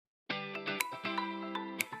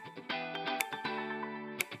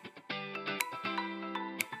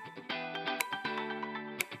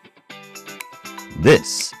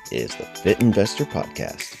This is the Fit Investor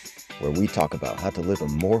Podcast, where we talk about how to live a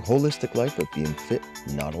more holistic life of being fit,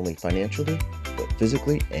 not only financially, but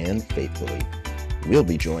physically and faithfully. We'll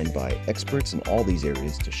be joined by experts in all these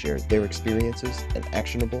areas to share their experiences and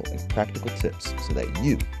actionable and practical tips so that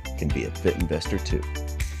you can be a fit investor too.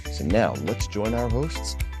 So now let's join our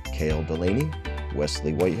hosts, Cale Delaney,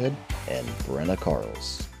 Wesley Whitehead, and Brenna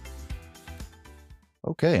Carls.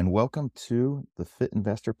 Okay, and welcome to the Fit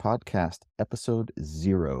Investor Podcast, episode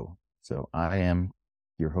 0. So I am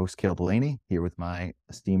your host, Cale Delaney, here with my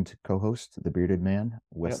esteemed co-host, the bearded man,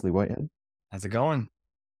 Wesley Whitehead. How's it going?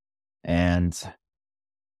 And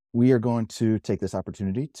we are going to take this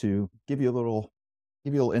opportunity to give you a little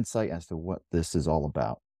insight as to what this is all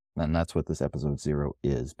about. And that's what this episode 0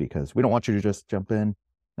 is, because we don't want you to just jump in,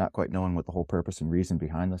 not quite knowing what the whole purpose and reason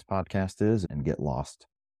behind this podcast is and get lost.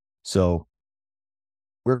 So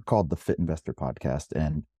we're called the Fit Investor Podcast,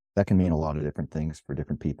 and that can mean a lot of different things for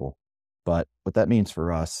different people. But what that means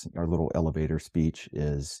for us, our little elevator speech,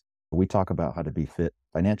 is we talk about how to be fit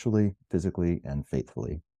financially, physically, and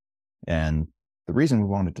faithfully. And the reason we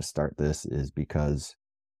wanted to start this is because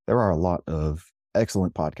there are a lot of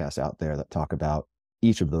excellent podcasts out there that talk about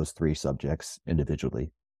each of those 3 subjects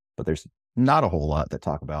individually, but there's not a whole lot that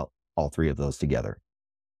talk about all 3 of those together.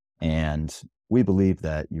 And we believe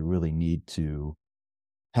that you really need to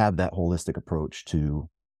have that holistic approach to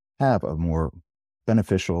have a more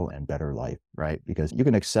beneficial and better life, right? Because you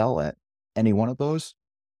can excel at any one of those,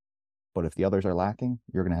 but if the others are lacking,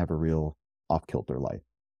 you're going to have a real off-kilter life.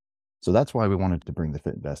 So that's why we wanted to bring the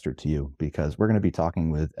Fit Investor to you, because we're going to be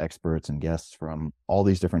talking with experts and guests from all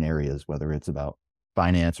these different areas, whether it's about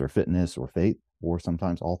finance or fitness or faith, or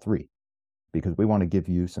sometimes all 3. Because we want to give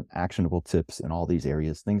you some actionable tips in all these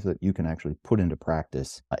areas, things that you can actually put into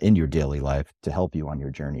practice in your daily life to help you on your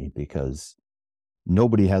journey, because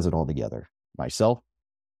nobody has it all together. Myself,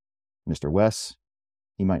 Mr. Wes,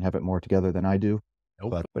 he might have it more together than I do,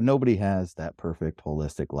 but nobody has that perfect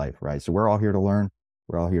holistic life, right? So we're all here to learn.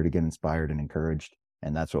 We're all here to get inspired and encouraged.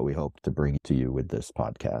 And that's what we hope to bring to you with this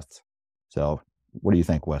podcast. So what do you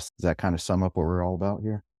think, Wes? Does that kind of sum up what we're all about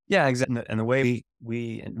here? Yeah, exactly. And the way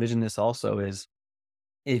we envision this also is,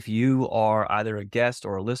 if you are either a guest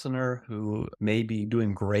or a listener who may be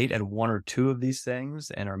doing great at 1 or 2 of these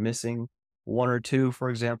things and are missing 1 or 2, for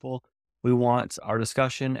example, we want our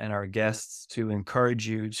discussion and our guests to encourage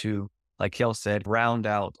you to, like Cale said, round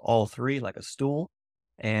out all 3 like a stool.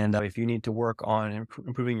 And if you need to work on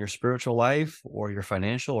improving your spiritual life or your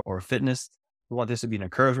financial or fitness, we want this to be an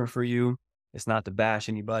encouragement for you. It's not to bash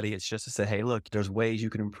anybody. It's just to say, hey, look, there's ways you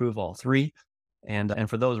can improve all 3. And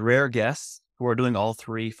for those rare guests who are doing all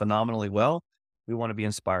 3 phenomenally well, we want to be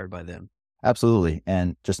inspired by them. Absolutely.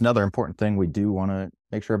 And just another important thing we do want to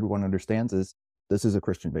make sure everyone understands is this is a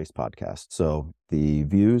Christian-based podcast. So the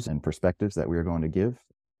views and perspectives that we are going to give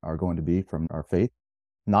are going to be from our faith.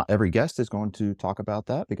 Not every guest is going to talk about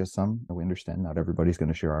that, because we understand not everybody's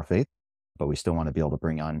going to share our faith, but we still want to be able to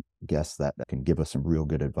bring on guests that can give us some real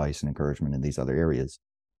good advice and encouragement in these other areas.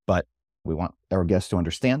 But we want our guests to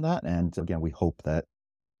understand that. And again, we hope that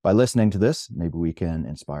by listening to this, maybe we can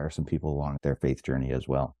inspire some people along their faith journey as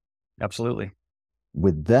well. Absolutely.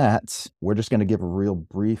 With that, we're just going to give a real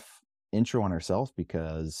brief intro on ourselves,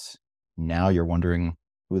 because now you're wondering,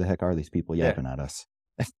 who the heck are these people yapping at us?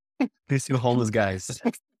 These 2 homeless guys.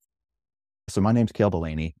 So my name's Cale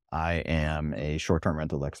Delaney. I am a short-term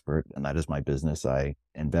rental expert, and that is my business. I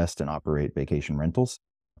invest and operate vacation rentals,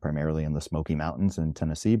 primarily in the Smoky Mountains in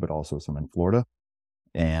Tennessee, but also some in Florida.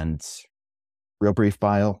 And real brief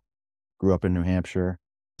bio, grew up in New Hampshire,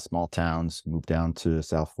 small towns, moved down to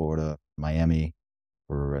South Florida, Miami,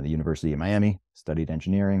 for the University of Miami, studied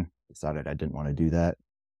engineering, decided I didn't want to do that.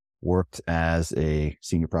 Worked as a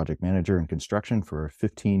senior project manager in construction for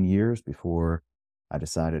 15 years before I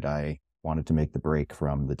decided I wanted to make the break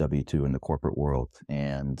from the W-2 in the corporate world.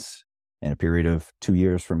 And in a period of 2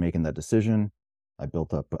 years from making that decision, I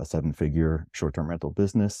built up a 7-figure short-term rental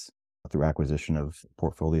business through acquisition of a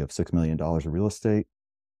portfolio of $6 million of real estate,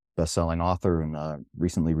 best-selling author, and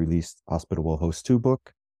recently released Hospitable Host 2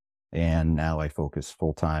 book. And now I focus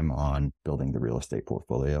full-time on building the real estate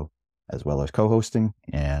portfolio, as well as co-hosting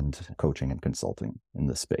and coaching and consulting in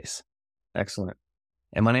this space. Excellent.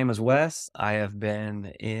 And my name is Wes. I have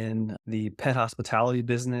been in the pet hospitality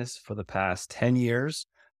business for the past 10 years.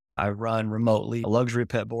 I run remotely a luxury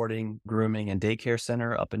pet boarding, grooming, and daycare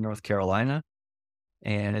center up in North Carolina.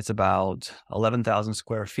 And it's about 11,000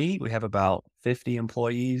 square feet. We have about 50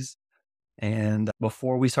 employees. And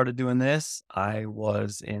before we started doing this, I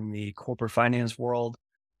was in the corporate finance world.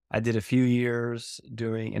 I did a few years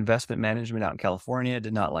doing investment management out in California.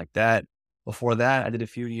 Did not like that. Before that, I did a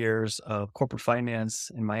few years of corporate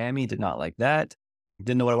finance in Miami, did not like that.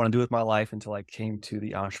 Didn't know what I want to do with my life until I came to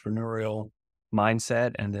the entrepreneurial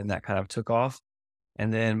mindset, and then that kind of took off.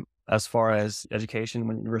 And then as far as education,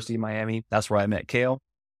 when University of Miami, that's where I met Kale.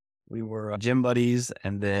 We were gym buddies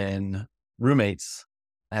and then roommates.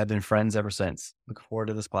 I have been friends ever since. Look forward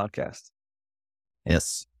to this podcast.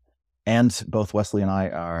 Yes. And both Wesley and I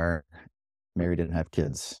are married and have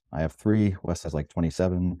kids. I have 3. Wes has like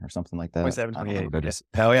 27 or something like that. 27, I don't know 28. what it Yeah. is.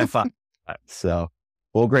 Hell yeah, fun. So,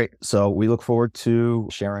 well, great. So we look forward to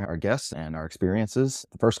sharing our guests and our experiences.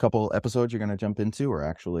 The first couple episodes you're going to jump into are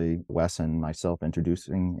actually Wes and myself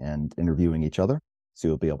introducing and interviewing each other. So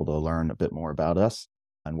you'll be able to learn a bit more about us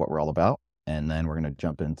and what we're all about. And then we're going to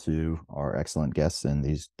jump into our excellent guests in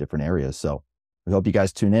these different areas. So we hope you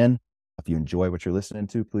guys tune in. If you enjoy what you're listening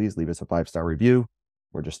to, please leave us a 5-star review.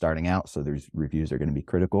 We're just starting out, so these reviews are going to be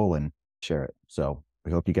critical, and share it. So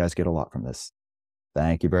we hope you guys get a lot from this.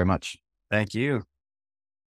 Thank you very much. Thank you.